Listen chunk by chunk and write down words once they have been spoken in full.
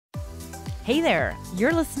Hey there,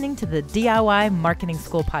 you're listening to the DIY Marketing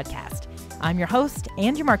School podcast. I'm your host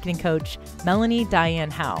and your marketing coach, Melanie Diane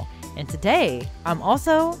Howe. And today, I'm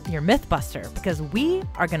also your myth buster because we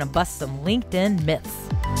are going to bust some LinkedIn myths.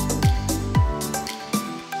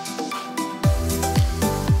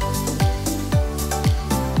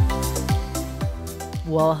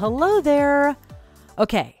 Well, hello there.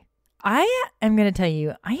 Okay, I am going to tell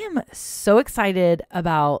you, I am so excited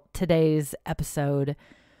about today's episode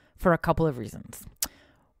for a couple of reasons.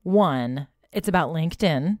 One, it's about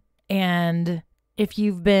LinkedIn. And if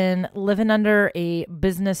you've been living under a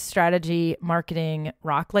business strategy marketing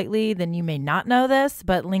rock lately, then you may not know this,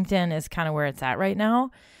 but LinkedIn is kind of where it's at right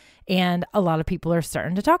now. And a lot of people are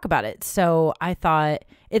starting to talk about it. So I thought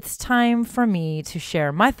it's time for me to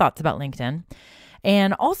share my thoughts about LinkedIn.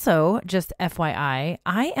 And also, just FYI,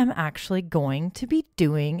 I am actually going to be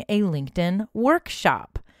doing a LinkedIn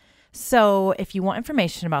workshop. So if you want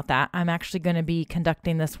information about that, I'm actually going to be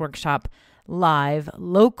conducting this workshop live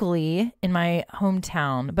locally in my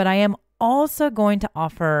hometown, but I am also going to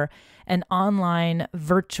offer an online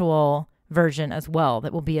virtual version as well.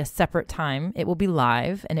 That will be a separate time. It will be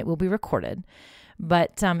live and it will be recorded.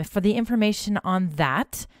 But for the information on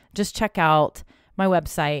that, just check out my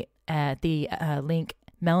website at the link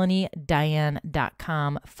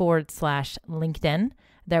melaniediane.com/LinkedIn.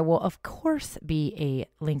 There will, of course, be a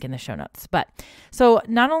link in the show notes. But so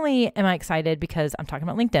not only am I excited because I'm talking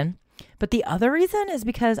about LinkedIn, but the other reason is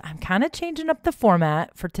because I'm kind of changing up the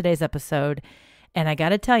format for today's episode. And I got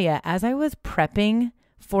to tell you, as I was prepping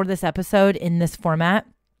for this episode in this format,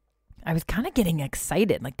 I was kind of getting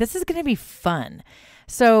excited. Like, this is going to be fun.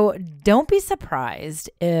 So don't be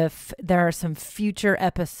surprised if there are some future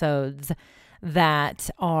episodes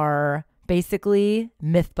that are basically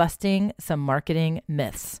myth busting some marketing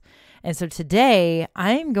myths. And so today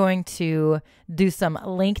I'm going to do some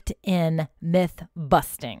LinkedIn myth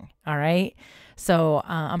busting. All right. So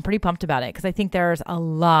I'm pretty pumped about it because I think there's a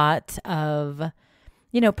lot of,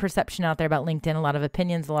 perception out there about LinkedIn, a lot of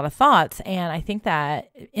opinions, a lot of thoughts. And I think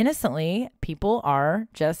that innocently people are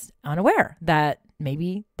just unaware that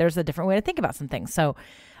maybe there's a different way to think about some things. So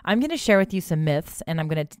I'm going to share with you some myths and I'm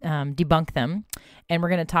going to debunk them. And we're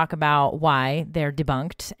going to talk about why they're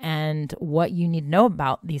debunked and what you need to know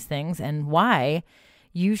about these things and why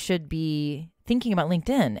you should be thinking about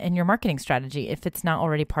LinkedIn and your marketing strategy if it's not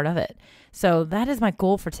already part of it. So that is my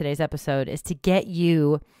goal for today's episode, is to get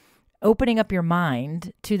you opening up your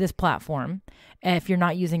mind to this platform if you're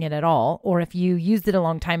not using it at all, or if you used it a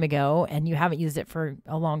long time ago and you haven't used it for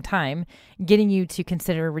a long time, getting you to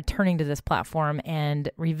consider returning to this platform and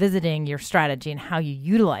revisiting your strategy and how you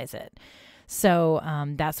utilize it. So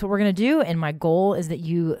that's what we're going to do. And my goal is that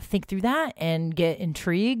you think through that and get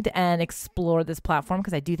intrigued and explore this platform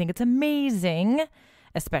because I do think it's amazing,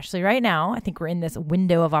 especially right now. I think we're in this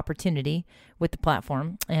window of opportunity with the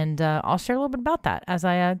platform. And I'll share a little bit about that as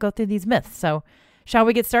I go through these myths. So shall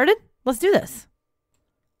we get started? Let's do this.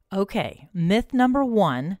 Okay, myth number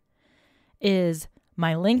one is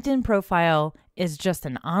my LinkedIn profile is just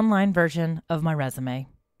an online version of my resume.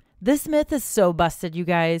 This myth is so busted, you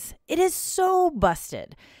guys. It is so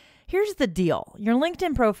busted. Here's the deal. Your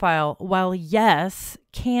LinkedIn profile, while yes,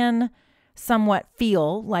 can somewhat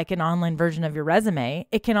feel like an online version of your resume,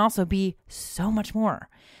 it can also be so much more.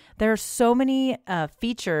 There are so many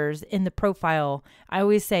features in the profile. I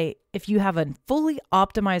always say if you have a fully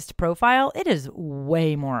optimized profile, it is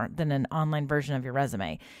way more than an online version of your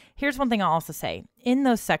resume. Here's one thing I'll also say. In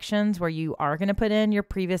those sections where you are going to put in your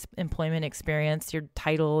previous employment experience, your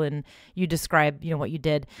title, and you describe, what you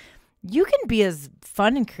did, you can be as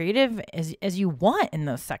fun and creative as you want in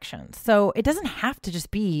those sections. So it doesn't have to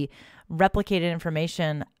just be replicated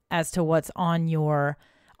information as to what's on your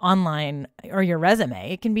online or your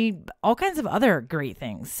resume. It can be all kinds of other great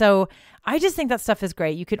things. So I just think that stuff is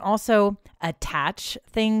great. You can also attach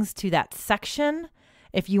things to that section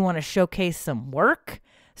if you want to showcase some work.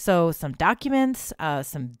 So some documents,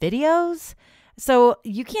 some videos. So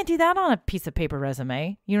you can't do that on a piece of paper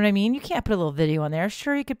resume. You know what I mean? You can't put a little video on there.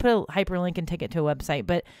 Sure, you could put a hyperlink and take it to a website,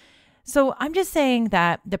 but so I'm just saying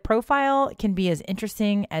that the profile can be as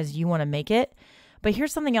interesting as you want to make it. But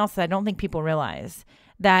here's something else that I don't think people realize,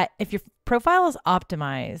 that if your profile is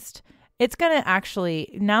optimized, it's going to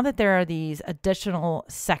actually, now that there are these additional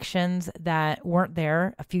sections that weren't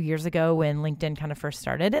there a few years ago when LinkedIn kind of first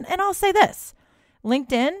started. And I'll say this,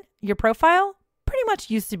 LinkedIn, your profile pretty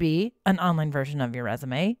much used to be an online version of your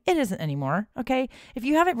resume. It isn't anymore. Okay. If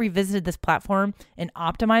you haven't revisited this platform and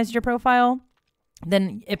optimized your profile,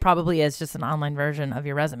 then it probably is just an online version of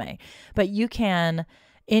your resume. But you can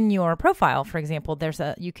in your profile. For example, there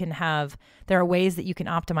are ways that you can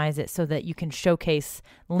optimize it so that you can showcase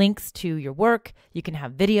links to your work. You can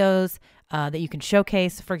have videos that you can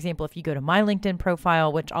showcase. For example, if you go to my LinkedIn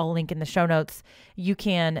profile, which I'll link in the show notes, you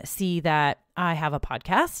can see that I have a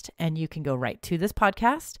podcast and you can go right to this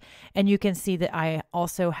podcast. And you can see that I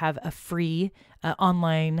also have a free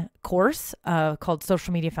online course called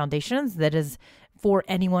Social Media Foundations that is for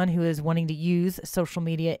anyone who is wanting to use social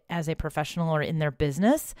media as a professional or in their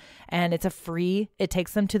business. And it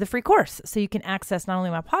takes them to the free course. So you can access not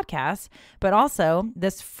only my podcast, but also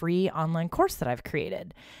this free online course that I've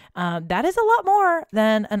created. That is a lot more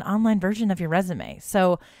than an online version of your resume.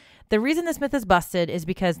 So the reason this myth is busted is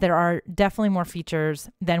because there are definitely more features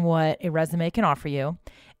than what a resume can offer you.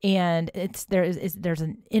 And there's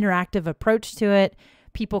an interactive approach to it.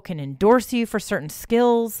 People can endorse you for certain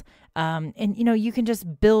skills. And you can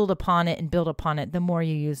just build upon it. The more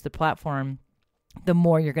you use the platform, the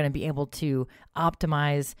more you're going to be able to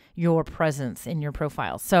optimize your presence in your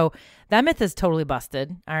profile. So that myth is totally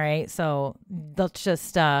busted. All right. So let's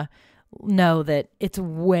just know that it's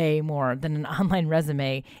way more than an online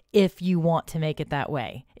resume if you want to make it that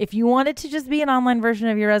way. If you want it to just be an online version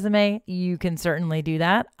of your resume, you can certainly do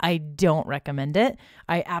that. I don't recommend it.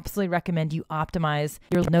 I absolutely recommend you optimize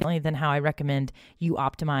your differently than how I recommend you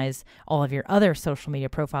optimize all of your other social media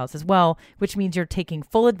profiles as well, which means you're taking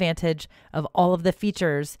full advantage of all of the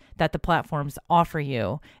features that the platforms offer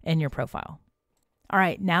you in your profile. All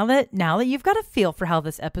right, now that you've got a feel for how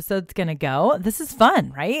this episode's going to go, this is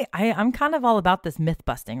fun, right? I'm kind of all about this myth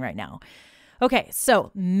busting right now. Okay, so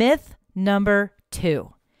myth number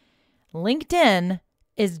 2. LinkedIn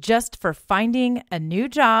is just for finding a new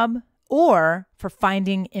job or for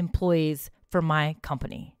finding employees for my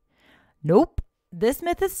company. Nope. This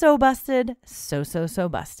myth is so busted, so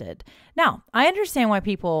busted. Now, I understand why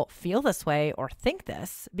people feel this way or think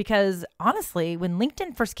this because honestly, when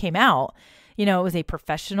LinkedIn first came out, it was a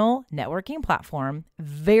professional networking platform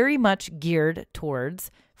very much geared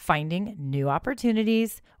towards finding new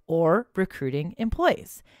opportunities or recruiting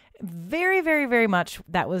employees. Very, very, very much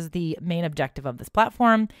that was the main objective of this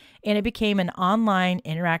platform. And it became an online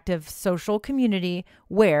interactive social community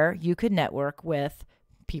where you could network with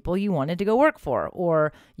people you wanted to go work for,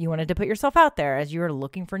 or you wanted to put yourself out there as you were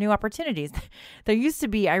looking for new opportunities.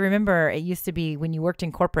 I remember it used to be when you worked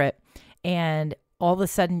in corporate and all of a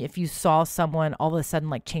sudden, if you saw someone all of a sudden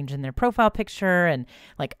like changing their profile picture and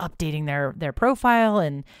like updating their profile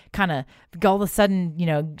and kind of all of a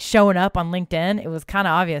sudden, showing up on LinkedIn, it was kind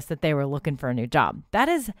of obvious that they were looking for a new job. That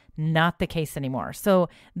is not the case anymore. So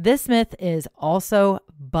this myth is also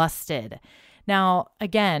busted. Now,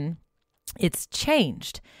 again, it's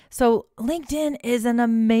changed. So LinkedIn is an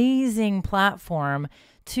amazing platform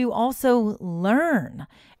to also learn.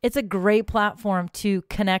 It's a great platform to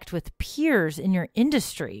connect with peers in your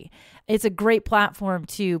industry. It's a great platform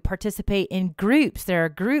to participate in groups.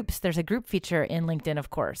 There's a group feature in LinkedIn, of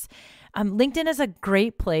course. LinkedIn is a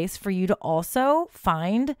great place for you to also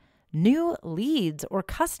find new leads or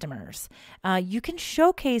customers. You can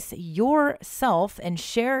showcase yourself and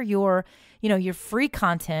share your free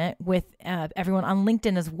content with everyone on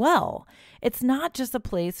LinkedIn as well. It's not just a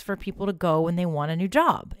place for people to go when they want a new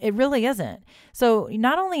job. It really isn't. So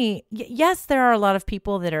not only, yes, there are a lot of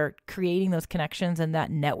people that are creating those connections and that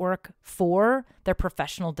network for their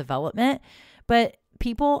professional development, but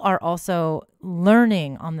people are also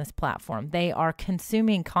learning on this platform. They are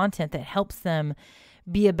consuming content that helps them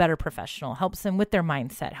be a better professional, helps them with their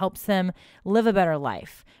mindset, helps them live a better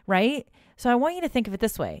life, right? So I want you to think of it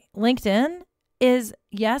this way. LinkedIn is,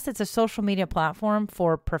 yes, it's a social media platform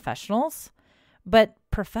for professionals, but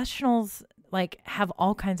professionals have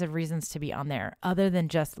all kinds of reasons to be on there other than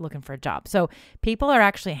just looking for a job. So people are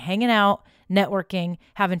actually hanging out, networking,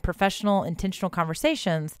 having professional, intentional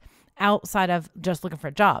conversations outside of just looking for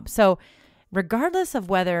a job. So regardless of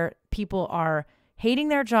whether people are hating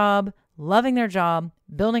their job, loving their job,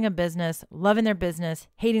 building a business, loving their business,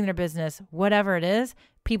 hating their business, whatever it is,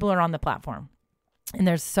 people are on the platform. And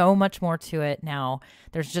there's so much more to it now.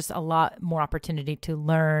 There's just a lot more opportunity to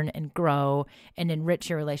learn and grow and enrich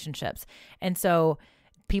your relationships. And so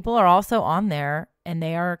people are also on there and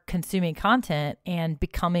they are consuming content and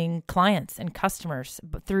becoming clients and customers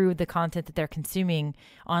through the content that they're consuming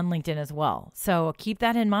on LinkedIn as well. So keep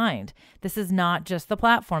that in mind. This is not just the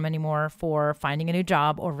platform anymore for finding a new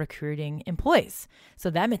job or recruiting employees. So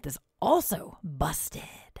that myth is also busted.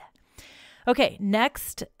 Okay,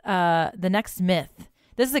 next, the next myth.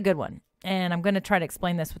 This is a good one. And I'm going to try to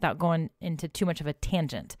explain this without going into too much of a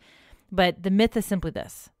tangent. But the myth is simply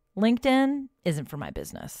this. LinkedIn isn't for my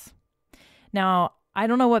business. Now, I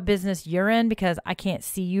don't know what business you're in because I can't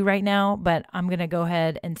see you right now, but I'm going to go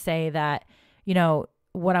ahead and say that,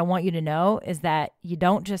 what I want you to know is that you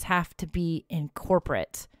don't just have to be in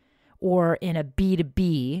corporate or in a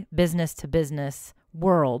B2B, business to business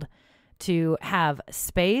world to have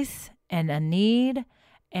space and a need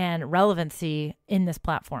and relevancy in this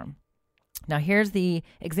platform. Now, here's the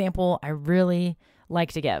example I really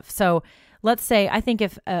like to give. So let's say, I think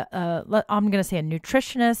if I'm going to say a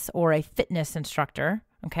nutritionist or a fitness instructor,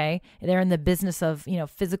 okay, they're in the business of,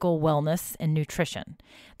 physical wellness and nutrition.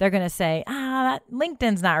 They're going to say,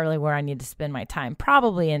 LinkedIn's not really where I need to spend my time.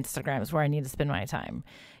 Probably Instagram is where I need to spend my time.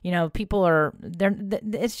 People are there.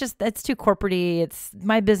 It's too corporate-y.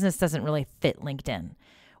 My business doesn't really fit LinkedIn.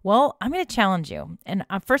 Well, I'm going to challenge you. And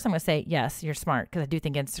first I'm going to say, yes, you're smart, because I do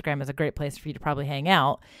think Instagram is a great place for you to probably hang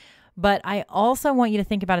out. But I also want you to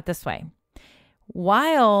think about it this way.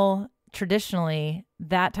 While traditionally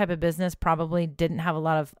that type of business probably didn't have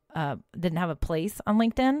a place on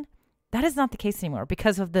LinkedIn, that is not the case anymore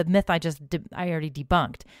because of the myth I already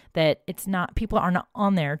debunked, that people are not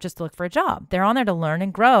on there just to look for a job. They're on there to learn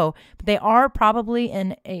and grow, but they are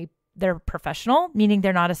probably they're professional, meaning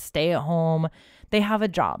they're not a stay-at-home. They have a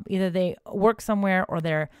job. Either they work somewhere or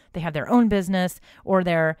they have their own business, or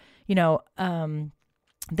they're,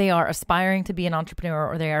 they are aspiring to be an entrepreneur,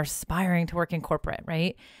 or they are aspiring to work in corporate,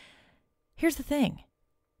 right? Here's the thing.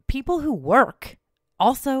 People who work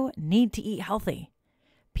also need to eat healthy.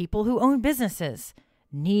 People who own businesses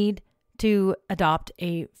need to adopt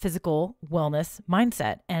a physical wellness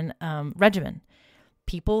mindset and regimen.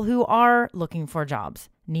 People who are looking for jobs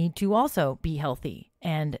need to also be healthy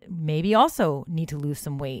and maybe also need to lose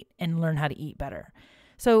some weight and learn how to eat better.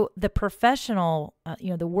 So the professional,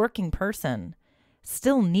 the working person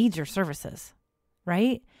still needs your services,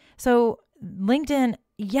 right? So LinkedIn,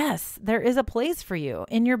 yes, there is a place for you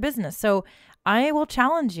in your business. So I will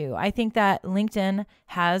challenge you. I think that LinkedIn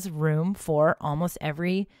has room for almost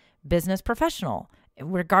every business professional,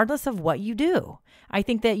 regardless of what you do. I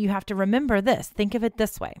think that you have to remember this. Think of it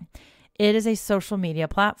this way. It is a social media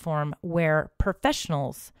platform where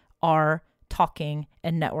professionals are talking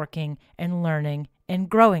and networking and learning and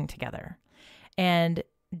growing together. And,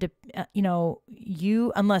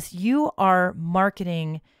 unless you are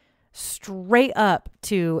marketing straight up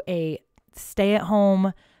to a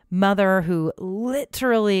stay-at-home mother who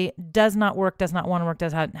literally does not work, does not want to work,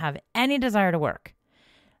 does not have any desire to work,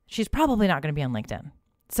 she's probably not going to be on LinkedIn.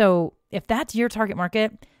 So if that's your target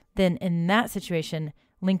market, then in that situation,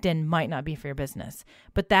 LinkedIn might not be for your business.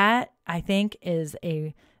 But that, I think, is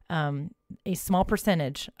a small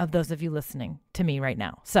percentage of those of you listening to me right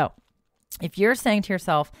now. So if you're saying to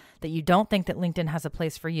yourself that you don't think that LinkedIn has a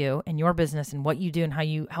place for you and your business and what you do and how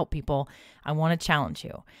you help people, I want to challenge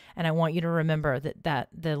you. And I want you to remember that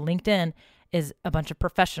the LinkedIn is a bunch of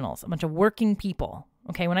professionals, a bunch of working people.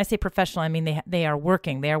 Okay, when I say professional, I mean they are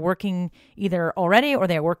working. They are working either already or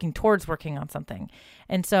they are working towards working on something.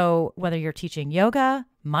 And so whether you're teaching yoga,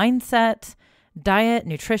 mindset, diet,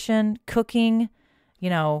 nutrition, cooking,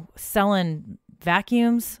 selling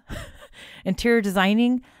vacuums, interior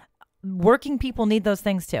designing, working people need those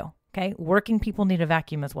things too. Okay, working people need a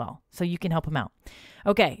vacuum as well. So you can help them out.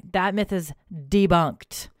 Okay, that myth is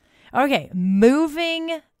debunked. Okay,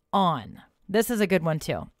 moving on. This is a good one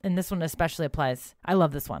too. And this one especially applies. I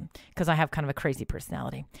love this one because I have kind of a crazy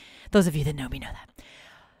personality. Those of you that know me know that.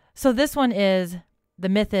 So this one is, the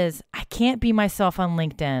myth is, I can't be myself on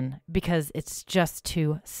LinkedIn because it's just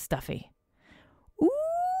too stuffy. Ooh,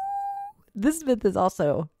 this myth is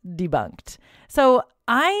also debunked. So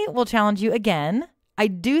I will challenge you again. I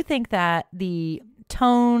do think that the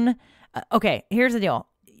tone, okay, here's the deal.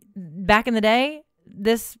 Back in the day,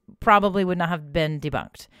 this probably would not have been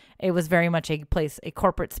debunked. It was very much a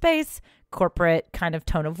corporate space, corporate kind of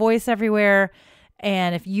tone of voice everywhere.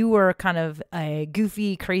 And if you were kind of a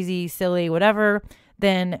goofy, crazy, silly, whatever,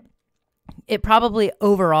 then it probably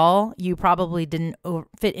overall, you probably didn't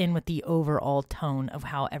fit in with the overall tone of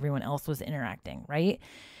how everyone else was interacting, right?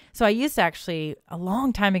 So I used to actually, a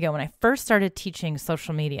long time ago, when I first started teaching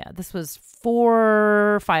social media, this was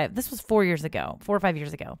 4 or 5 years ago, 4 or 5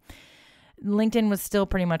 years ago. LinkedIn was still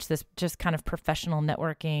pretty much this just kind of professional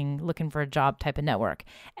networking, looking for a job type of network.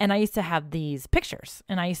 And I used to have these pictures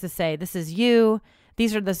and I used to say, this is you.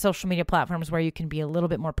 these are the social media platforms where you can be a little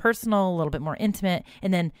bit more personal, a little bit more intimate.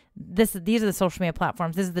 And then these are the social media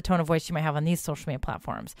platforms. This is the tone of voice you might have on these social media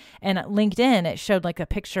platforms. And at LinkedIn, it showed like a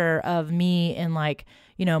picture of me in like,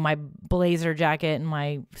 my blazer jacket and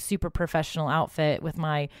my super professional outfit with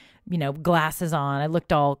my, glasses on. I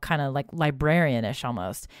looked all kind of like librarian-ish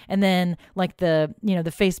almost. And then like the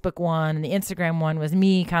Facebook one and the Instagram one was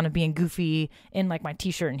me kind of being goofy in like my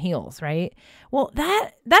t-shirt and heels, right? Well,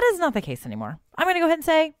 that is not the case anymore. I'm going to go ahead and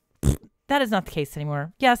say that is not the case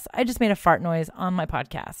anymore. Yes, I just made a fart noise on my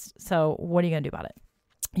podcast. So what are you going to do about it?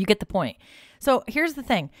 You get the point. So here's the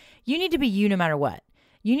thing. You need to be you no matter what.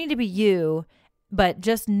 You need to be you, but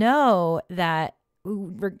just know that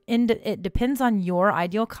it depends on your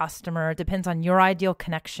ideal customer. It depends on your ideal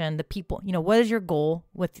connection, the people. What is your goal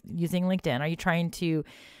with using LinkedIn? Are you trying to,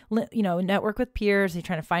 network with peers? Are you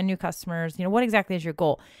trying to find new customers? What exactly is your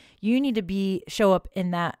goal? You need to show up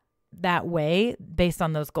in that way based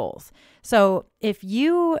on those goals. So if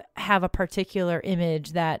you have a particular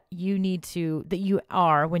image that you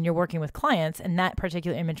are when you're working with clients, and that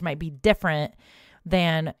particular image might be different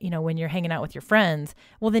than, when you're hanging out with your friends,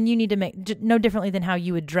 well, then you need to make no differently than how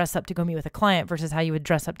you would dress up to go meet with a client versus how you would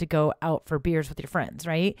dress up to go out for beers with your friends,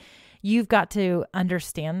 right? You've got to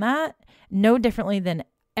understand that no differently than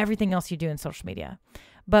everything else you do in social media.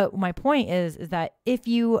 But my point is that if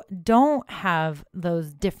you don't have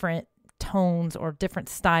those different tones or different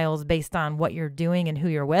styles based on what you're doing and who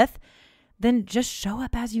you're with, then just show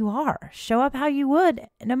up as you are. Show up how you would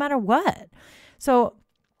no matter what. So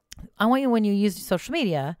I want you, when you use social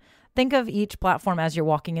media, think of each platform as you're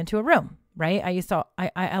walking into a room, right?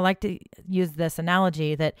 I like to use this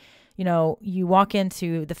analogy that, you walk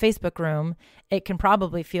into the Facebook room, it can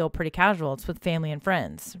probably feel pretty casual. It's with family and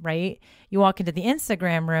friends, right? You walk into the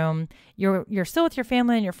Instagram room, you're still with your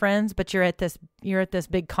family and your friends, but you're at this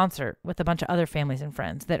big concert with a bunch of other families and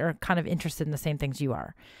friends that are kind of interested in the same things you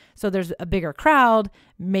are. So there's a bigger crowd.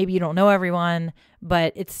 Maybe you don't know everyone,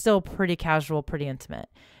 but it's still pretty casual, pretty intimate.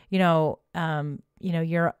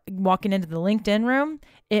 You're walking into the LinkedIn room.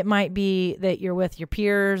 It might be that you're with your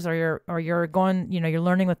peers or you're going, you're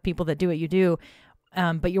learning with people that do what you do.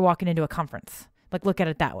 But you're walking into a conference. Like, look at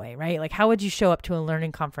it that way, right? Like, how would you show up to a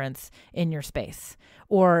learning conference in your space?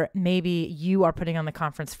 Or maybe you are putting on the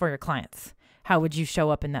conference for your clients. How would you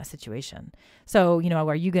show up in that situation? So,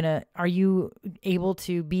 are you able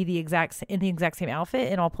to be in the exact same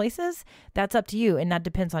outfit in all places? That's up to you. And that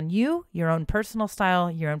depends on you, your own personal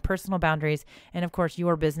style, your own personal boundaries, and of course,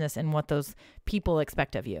 your business and what those people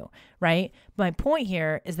expect of you, right? My point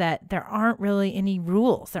here is that there aren't really any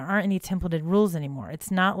rules. There aren't any templated rules anymore.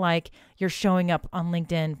 It's not like you're showing up on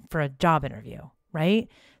LinkedIn for a job interview, right?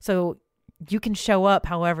 So you can show up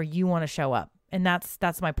however you want to show up. And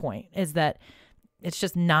that's my point, is that it's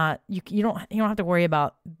just not, you don't have to worry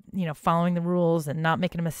about, following the rules and not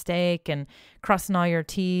making a mistake and crossing all your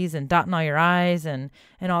T's and dotting all your I's and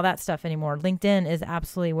all that stuff anymore. LinkedIn is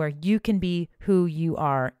absolutely where you can be who you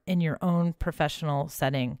are in your own professional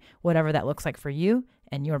setting, whatever that looks like for you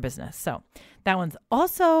and your business. So that one's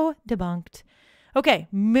also debunked. Okay,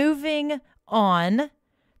 moving on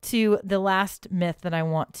to the last myth that I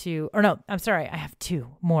want to, I have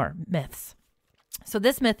two more myths. So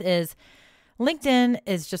this myth is LinkedIn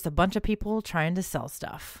is just a bunch of people trying to sell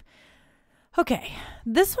stuff. Okay,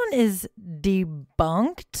 this one is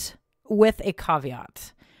debunked with a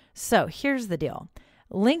caveat. So here's the deal.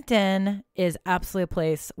 LinkedIn is absolutely a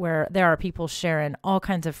place where there are people sharing all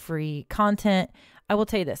kinds of free content. I will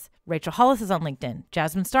tell you this. Rachel Hollis is on LinkedIn.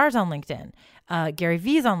 Jasmine Starr's on LinkedIn. Gary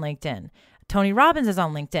Vee's on LinkedIn. Tony Robbins is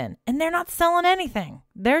on LinkedIn, and they're not selling anything.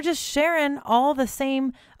 They're just sharing all the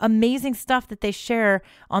same amazing stuff that they share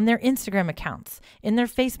on their Instagram accounts, in their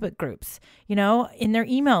Facebook groups, in their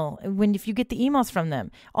email, if you get the emails from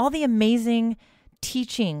them, all the amazing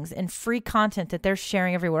teachings and free content that they're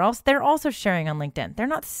sharing everywhere else, they're also sharing on LinkedIn. They're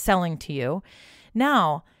not selling to you.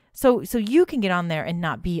 Now, so you can get on there and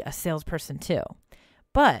not be a salesperson too.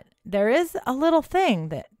 But there is a little thing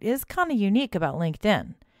that is kind of unique about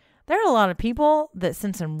LinkedIn. There are a lot of people that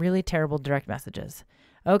send some really terrible direct messages.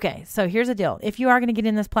 Okay, so here's the deal. If you are going to get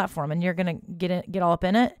in this platform and you're going to get all up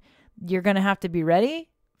in it, you're going to have to be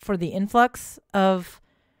ready for the influx of,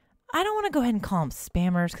 I don't want to go ahead and call them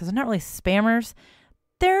spammers because they're not really spammers.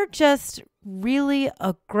 They're just really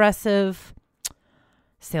aggressive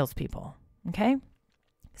salespeople, okay?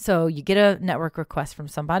 So you get a network request from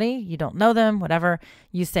somebody, you don't know them, whatever.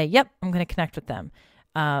 You say, yep, I'm going to connect with them.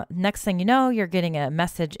 Next thing you know, you're getting a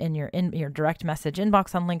message in your direct message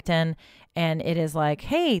inbox on LinkedIn, and it is like,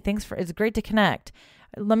 hey, it's great to connect.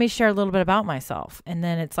 let me share a little bit about myself. And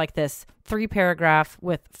then it's like this 3-paragraph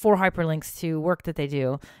with 4 hyperlinks to work that they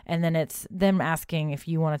do. And then it's them asking if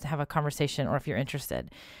you wanted to have a conversation or if you're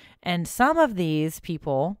interested. And some of these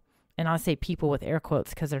people, and I'll say people with air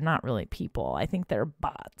quotes because they're not really people. I think they're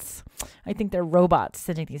bots. I think they're robots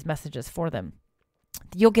sending these messages for them.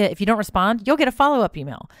 If you don't respond, you'll get a follow-up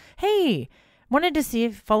email. Hey, wanted to see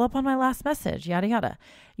if follow up on my last message, yada, yada.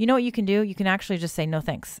 You know what you can do? You can actually just say no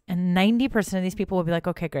thanks. And 90% of these people will be like,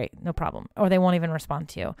 okay, great, no problem. Or they won't even respond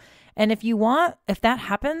to you. And if that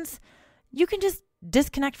happens, you can just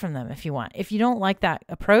disconnect from them if you want. If you don't like that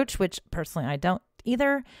approach, which personally I don't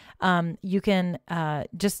either, you can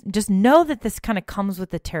just know that this kind of comes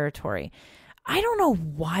with the territory. I don't know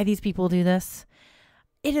why these people do this.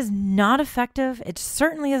 It is not effective. It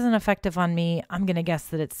certainly isn't effective on me. I'm going to guess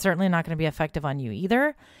that it's certainly not going to be effective on you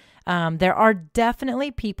either. There are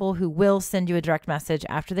definitely people who will send you a direct message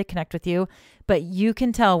after they connect with you, but you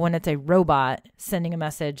can tell when it's a robot sending a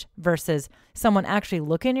message versus someone actually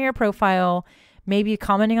looking at your profile, maybe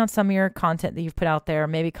commenting on some of your content that you've put out there,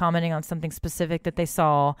 maybe commenting on something specific that they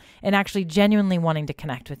saw and actually genuinely wanting to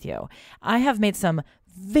connect with you. I have made some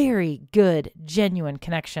very good, genuine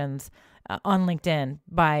connections on LinkedIn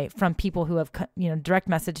from people who have, direct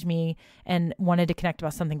messaged me and wanted to connect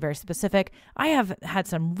about something very specific. I have had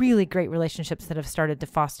some really great relationships that have started to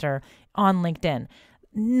foster on LinkedIn,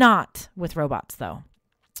 not with robots though.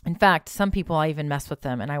 In fact, some people I even mess with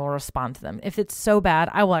them and I will respond to them. If it's so bad,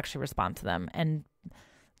 I will actually respond to them and,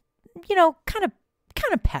 kind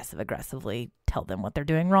of passive aggressively tell them what they're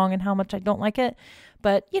doing wrong and how much I don't like it.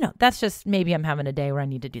 But, that's just maybe I'm having a day where I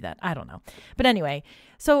need to do that. I don't know. But anyway,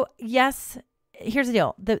 so yes, here's the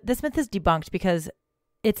deal. This myth is debunked because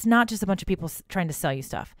it's not just a bunch of people trying to sell you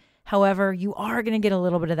stuff. However, you are going to get a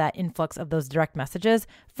little bit of that influx of those direct messages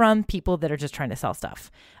from people that are just trying to sell stuff.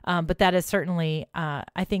 But that is certainly,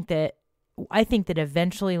 I think that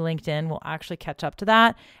eventually LinkedIn will actually catch up to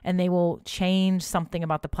that and they will change something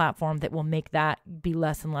about the platform that will make that be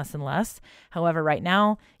less and less and less. However, right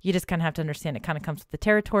now, you just kind of have to understand it kind of comes with the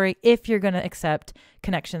territory if you're going to accept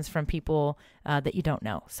connections from people that you don't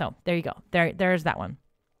know. So there you go. There's that one.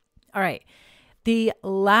 All right. The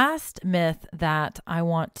last myth that I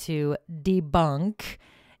want to debunk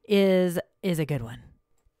is a good one.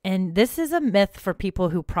 And this is a myth for people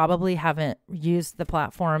who probably haven't used the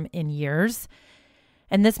platform in years.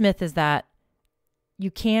 And this myth is that you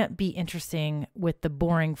can't be interesting with the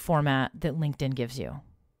boring format that LinkedIn gives you.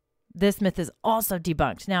 This myth is also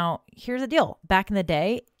debunked. Now, here's the deal. Back in the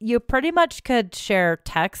day, you pretty much could share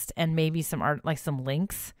text and maybe some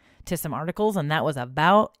links to some articles, and that was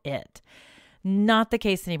about it. Not the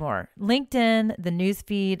case anymore. LinkedIn, the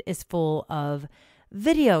newsfeed is full of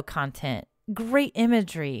video content, great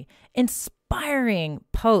imagery, inspiring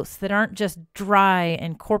posts that aren't just dry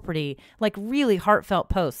and corporate-y, like really heartfelt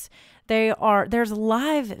posts. There's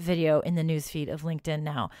live video in the newsfeed of LinkedIn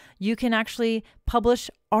now. You can actually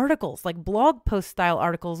publish articles, like blog post style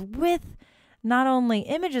articles with not only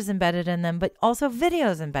images embedded in them, but also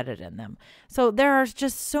videos embedded in them. So there's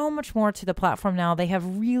just so much more to the platform now. They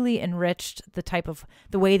have really enriched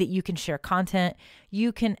the way that you can share content.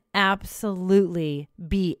 You can absolutely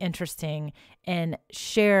be interesting and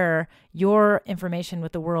share your information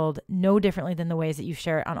with the world no differently than the ways that you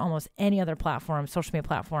share it on almost any other platform, social media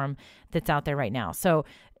platform that's out there right now. So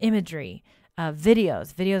imagery,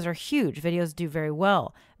 videos are huge. Videos do very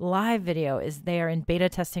well. Live video they are in beta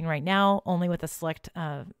testing right now, only with a select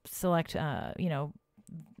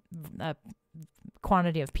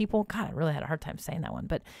quantity of people. God, I really had a hard time saying that one,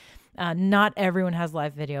 but not everyone has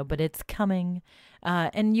live video, but it's coming.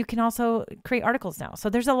 And you can also create articles now.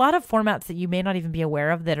 So there's a lot of formats that you may not even be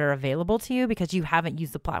aware of that are available to you because you haven't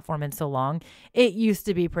used the platform in so long. It used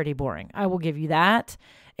to be pretty boring. I will give you that.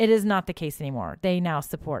 It is not the case anymore. They now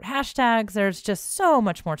support hashtags. There's just so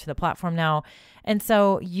much more to the platform now. And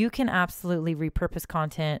so you can absolutely repurpose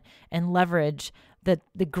content and leverage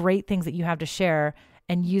the great things that you have to share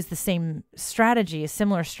and use the same strategy, a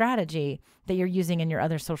similar strategy that you're using in your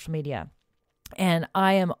other social media. And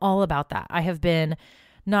I am all about that. I have been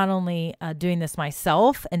not only doing this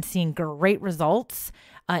myself and seeing great results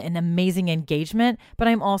and amazing engagement, but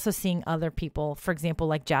I'm also seeing other people, for example,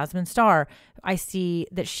 like Jasmine Star. I see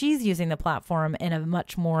that she's using the platform in a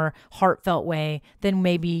much more heartfelt way than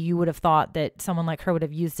maybe you would have thought that someone like her would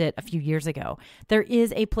have used it a few years ago. There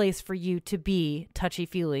is a place for you to be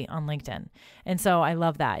touchy-feely on LinkedIn. And so I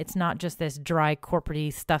love that. It's not just this dry,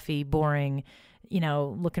 corporate-y, stuffy, boring,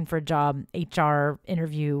 looking for a job, HR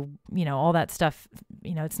interview, all that stuff.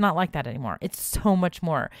 It's not like that anymore. It's so much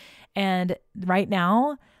more. And right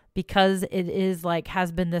now, because it is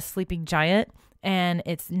has been this sleeping giant, and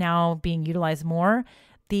it's now being utilized more,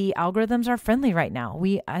 the algorithms are friendly right now.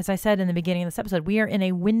 As I said in the beginning of this episode, we are in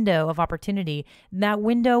a window of opportunity. That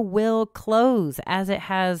window will close as it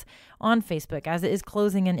has on Facebook, as it is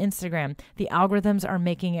closing in Instagram. The algorithms are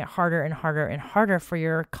making it harder and harder and harder for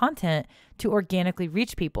your content to organically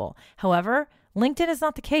reach people. However, LinkedIn is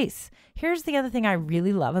not the case. Here's the other thing I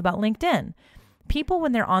really love about LinkedIn. People,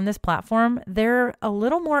 when they're on this platform, they're a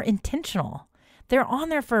little more intentional. They're on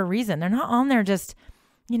there for a reason. They're not on there just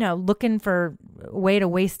looking for a way to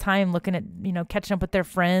waste time, looking at, catching up with their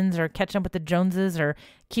friends or catching up with the Joneses or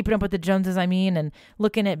keeping up with the Joneses, and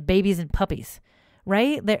looking at babies and puppies,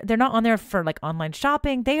 right? They're not on there for like online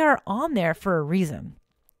shopping. They are on there for a reason.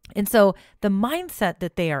 And so the mindset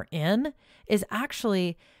that they are in is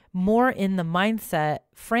actually more in the mindset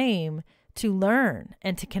frame to learn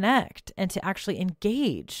and to connect and to actually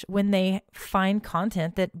engage when they find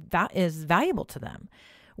content that is valuable to them.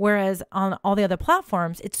 Whereas on all the other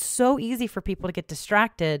platforms, it's so easy for people to get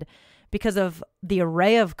distracted because of the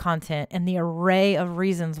array of content and the array of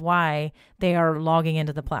reasons why they are logging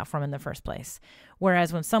into the platform in the first place.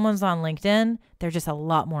 Whereas when someone's on LinkedIn, they're just a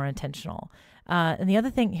lot more intentional. And the other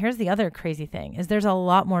thing, here's the other crazy thing, is there's a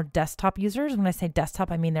lot more desktop users. When I say desktop,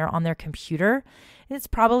 I mean they're on their computer. It's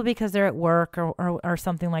probably because they're at work or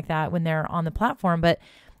something like that when they're on the platform. But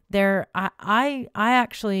I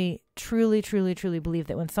actually truly believe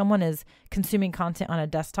that when someone is consuming content on a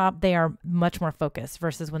desktop, they are much more focused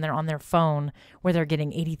versus when they're on their phone where they're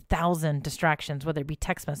getting 80,000 distractions, whether it be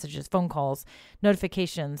text messages, phone calls,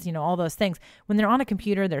 notifications, all those things. When they're on a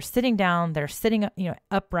computer, they're sitting down, they're sitting,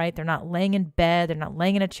 upright. They're not laying in bed. They're not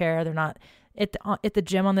laying in a chair. They're not at the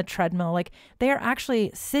gym on the treadmill. Like, they are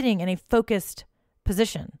actually sitting in a focused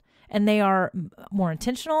position. And they are more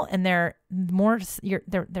intentional, and they're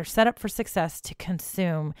set up for success to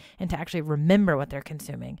consume and to actually remember what they're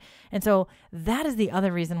consuming. And so that is the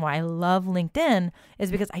other reason why I love LinkedIn, is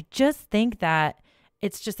because I just think that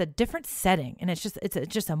it's just a different setting, and it's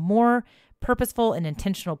just a more purposeful and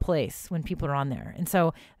intentional place when people are on there. And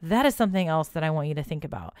so that is something else that I want you to think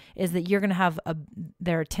about, is that you're going to have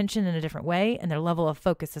their attention in a different way, and their level of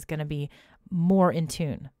focus is going to be more in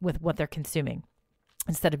tune with what they're consuming,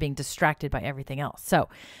 instead of being distracted by everything else. So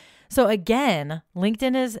again,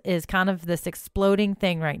 LinkedIn is kind of this exploding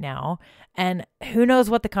thing right now, and who knows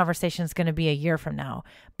what the conversation is going to be a year from now.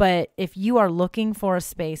 But if you are looking for a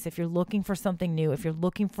space, if you're looking for something new, if you're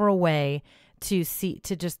looking for a way to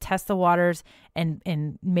just test the waters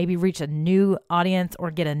and maybe reach a new audience or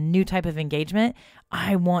get a new type of engagement,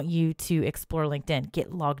 I want you to explore LinkedIn.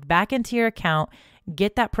 Get logged back into your account,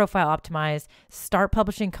 get that profile optimized, start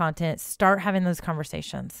publishing content, start having those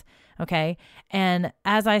conversations. Okay. And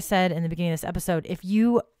as I said in the beginning of this episode, if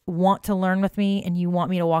you want to learn with me and you want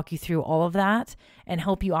me to walk you through all of that and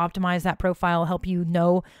help you optimize that profile, help you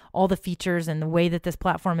know all the features and the way that this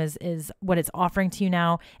platform is what it's offering to you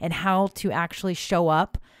now, and how to actually show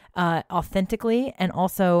up authentically and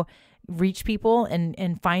also reach people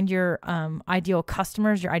and find your ideal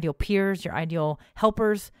customers, your ideal peers, your ideal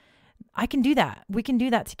helpers, I can do that. We can do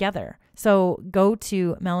that together. So go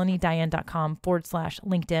to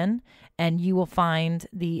melaniediane.com/LinkedIn and you will find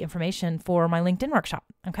the information for my LinkedIn workshop.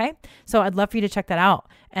 Okay. So I'd love for you to check that out.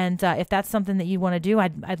 And if that's something that you want to do,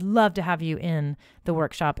 I'd love to have you in the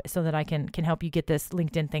workshop so that I can help you get this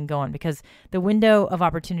LinkedIn thing going, because the window of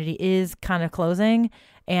opportunity is kind of closing.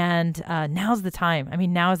 And now's the time. I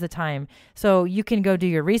mean, now is the time. So you can go do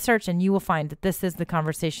your research and you will find that this is the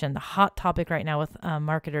conversation, the hot topic right now with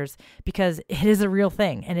marketers, because it is a real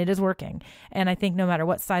thing and it is working. And I think no matter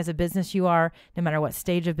what size of business you are, no matter what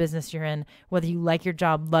stage of business you're in, whether you like your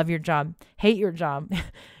job, love your job, hate your job,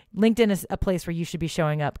 LinkedIn is a place where you should be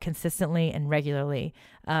showing up consistently and regularly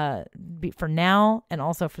for now and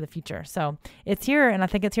also for the future. So it's here, and I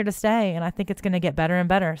think it's here to stay, and I think it's going to get better and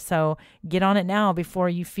better. So get on it now before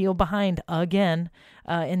you feel behind again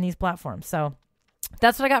in these platforms. So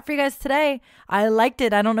that's what I got for you guys today. I liked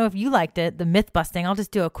it. I don't know if you liked it, the myth busting. I'll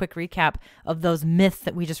just do a quick recap of those myths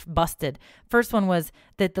that we just busted. First one was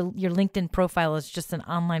that your LinkedIn profile is just an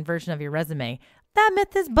online version of your resume. That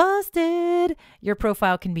myth is busted. Your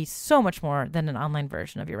profile can be so much more than an online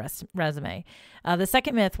version of your resume. The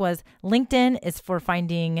second myth was LinkedIn is for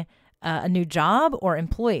finding a new job or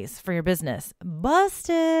employees for your business.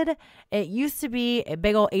 Busted. It used to be a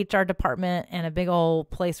big old HR department and a big old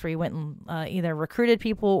place where you went and either recruited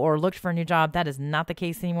people or looked for a new job. That is not the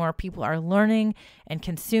case anymore. People are learning and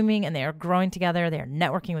consuming, and they are growing together. They are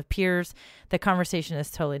networking with peers. The conversation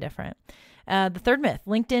is totally different. The third myth,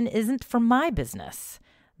 LinkedIn isn't for my business.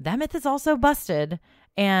 That myth is also busted,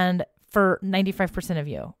 and for 95% of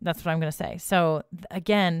you. That's what I'm going to say. So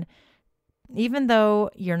again, even though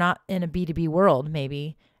you're not in a B2B world,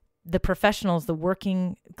 maybe the professionals, the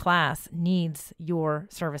working class needs your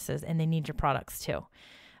services and they need your products too.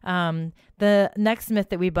 The next myth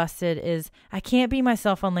that we busted is I can't be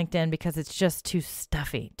myself on LinkedIn because it's just too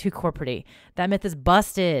stuffy, too corporate-y. That myth is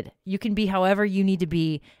busted. You can be however you need to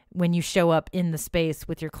be when you show up in the space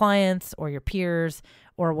with your clients or your peers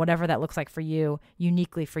or whatever that looks like for you,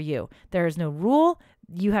 uniquely for you. There is no rule.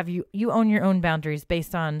 You own your own boundaries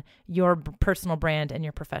based on your personal brand and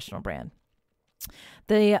your professional brand.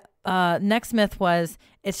 The next myth was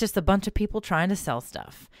it's just a bunch of people trying to sell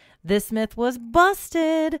stuff. This myth was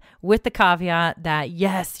busted with the caveat that,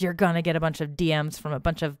 yes, you're going to get a bunch of DMs from a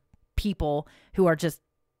bunch of people who are just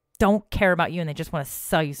don't care about you and they just want to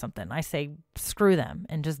sell you something. I say screw them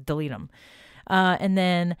and just delete them. And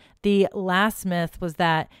then the last myth was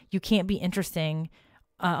that you can't be interesting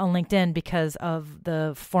on LinkedIn because of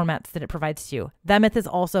the formats that it provides to you. That myth is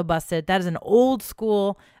also busted. That is an old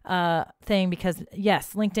school thing because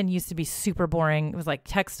yes, LinkedIn used to be super boring. It was like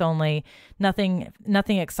text only. Nothing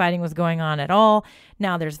exciting was going on at all.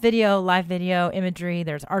 Now there's video, live video, imagery,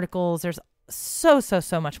 there's articles, there's so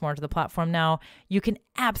much more to the platform now. You can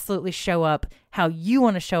absolutely show up how you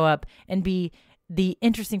want to show up and be the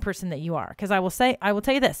interesting person that you are. Because I will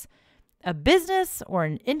tell you this. A business or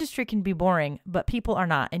an industry can be boring, but people are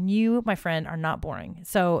not. And you, my friend, are not boring.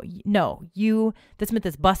 So no, this myth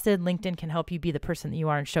is busted. LinkedIn can help you be the person that you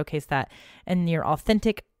are and showcase that in your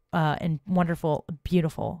authentic and wonderful,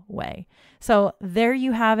 beautiful way. So there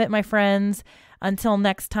you have it, my friends. Until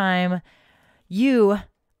next time, you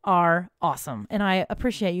are awesome. And I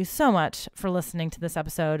appreciate you so much for listening to this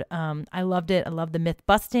episode. I loved it. I love the myth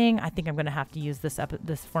busting. I think I'm going to have to use this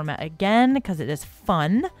format again because it is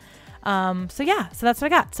fun. So that's what I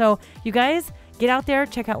got. So you guys get out there,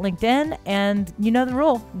 check out LinkedIn, and you know the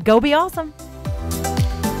rule. Go be awesome.